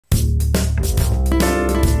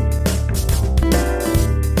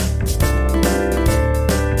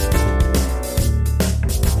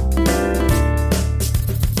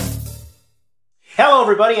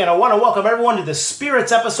everybody, and I want to welcome everyone to the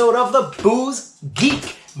Spirits episode of the Booze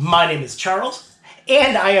Geek. My name is Charles,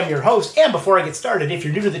 and I am your host. And before I get started, if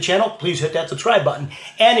you're new to the channel, please hit that subscribe button.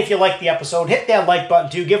 And if you like the episode, hit that like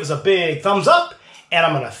button too. Give us a big thumbs up, and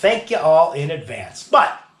I'm going to thank you all in advance.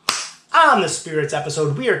 But on the Spirits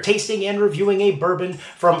episode, we are tasting and reviewing a bourbon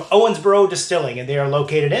from Owensboro Distilling, and they are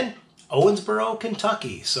located in Owensboro,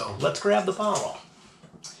 Kentucky. So let's grab the bottle.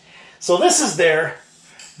 So this is their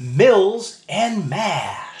Mills and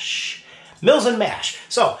Mash. Mills and Mash.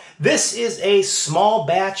 So this is a small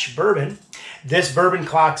batch bourbon. This bourbon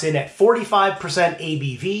clocks in at 45%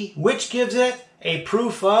 ABV, which gives it a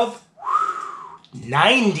proof of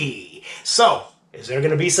 90. So is there going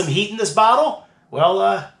to be some heat in this bottle?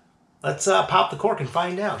 Well, let's pop the cork and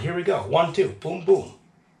find out. Here we go. 1, 2, boom, boom.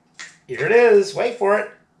 Here it is. Wait for it.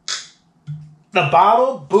 The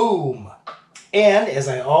bottle boom. And as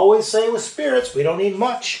I always say with spirits, we don't need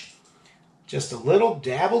much. Just a little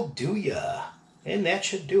dabble do ya. And that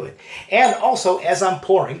should do it. And also, as I'm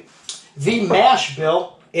pouring, the mash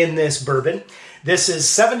bill in this bourbon, this is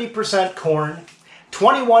 70% corn,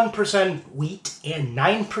 21% wheat, and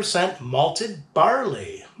 9% malted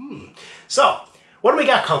barley. So, what do we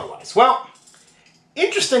got color-wise? Well,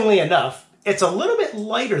 interestingly enough, it's a little bit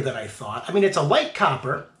lighter than I thought. I mean, it's a light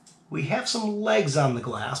copper. We have some legs on the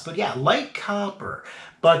glass, but yeah, light copper.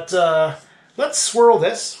 But let's swirl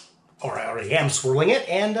this, or I already am swirling it,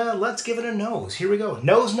 and let's give it a nose. Here we go.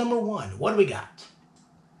 Nose number 1. What do we got?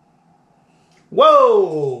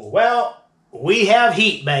 Whoa! Well, we have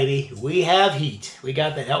heat, baby. We have heat. We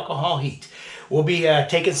got that alcohol heat. We'll be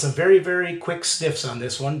taking some very, very quick sniffs on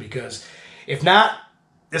this one, because if not,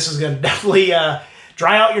 this is going to definitely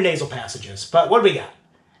dry out your nasal passages. But what do we got?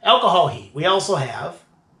 Alcohol heat. We also have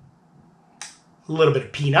a little bit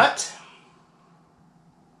of peanut,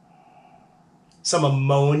 some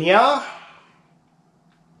ammonia,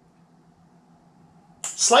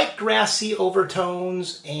 slight grassy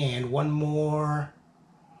overtones, and one more,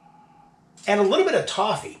 and a little bit of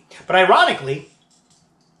toffee. But ironically,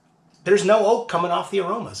 there's no oak coming off the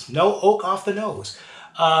aromas, no oak off the nose.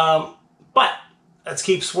 But let's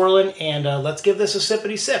keep swirling, and let's give this a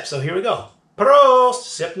sippity sip. So here we go. Prost!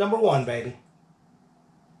 Sip number 1, baby.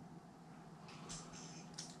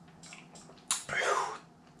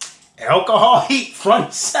 Alcohol heat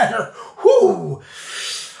front center. Whoo!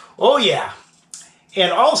 Oh, yeah.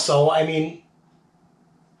 And also, I mean,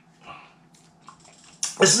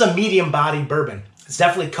 this is a medium-bodied bourbon. It's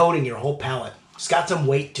definitely coating your whole palate. It's got some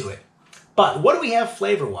weight to it. But what do we have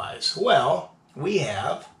flavor-wise? Well, we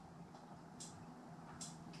have,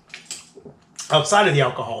 outside of the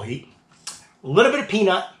alcohol heat, a little bit of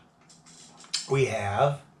peanut. We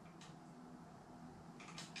have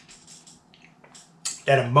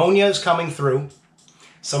that ammonia is coming through.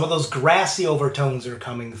 Some of those grassy overtones are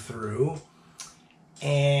coming through.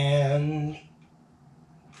 And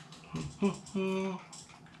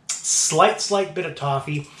slight bit of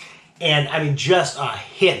toffee. And I mean, just a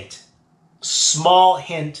hint, small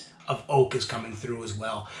hint of oak is coming through as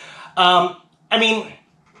well. I mean,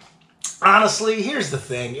 honestly, here's the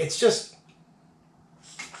thing. It's just,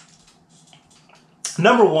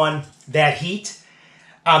 number 1, that heat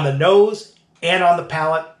on the nose and on the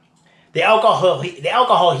palate. The alcohol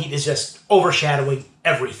heat is just overshadowing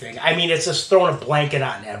everything. I mean, it's just throwing a blanket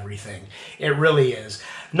on everything. It really is.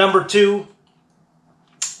 Number 2,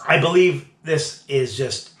 I believe this is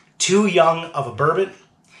just too young of a bourbon.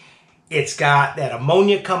 It's got that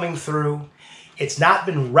ammonia coming through. It's not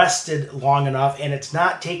been rested long enough, and it's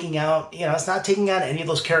not taking out, it's not taking on any of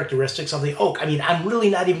those characteristics of the oak. I mean, I'm really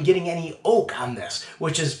not even getting any oak on this,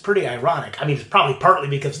 which is pretty ironic. I mean, it's probably partly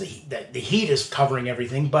because the heat is covering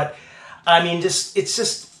everything, but I mean,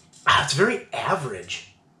 it's very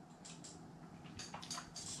average.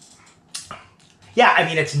 Yeah, I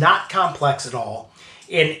mean, it's not complex at all.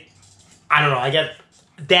 And I don't know, I get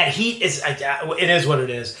that heat it is what it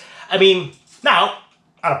is. I mean, now,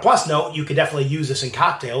 on a plus note, you could definitely use this in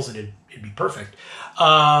cocktails, and it'd be perfect.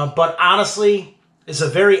 But honestly, it's a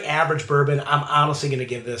very average bourbon. I'm honestly going to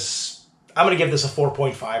give this, a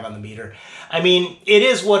 4.5 on the meter. I mean, it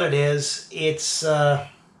is what it is. It's,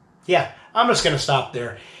 yeah, I'm just going to stop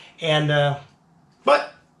there. And,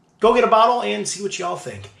 but go get a bottle and see what y'all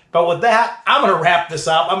think. But with that, I'm going to wrap this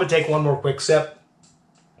up. I'm going to take one more quick sip.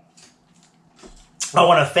 I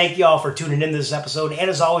want to thank you all for tuning in to this episode. And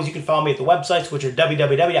as always, you can follow me at the websites, which are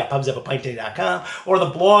www.pubshaveapintin.com, or the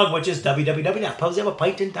blog, which is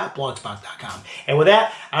www.pubshaveapintin.blogspot.com. And with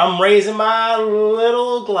that, I'm raising my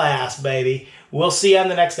little glass, baby. We'll see you on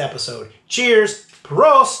the next episode. Cheers,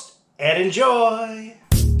 prost, and enjoy.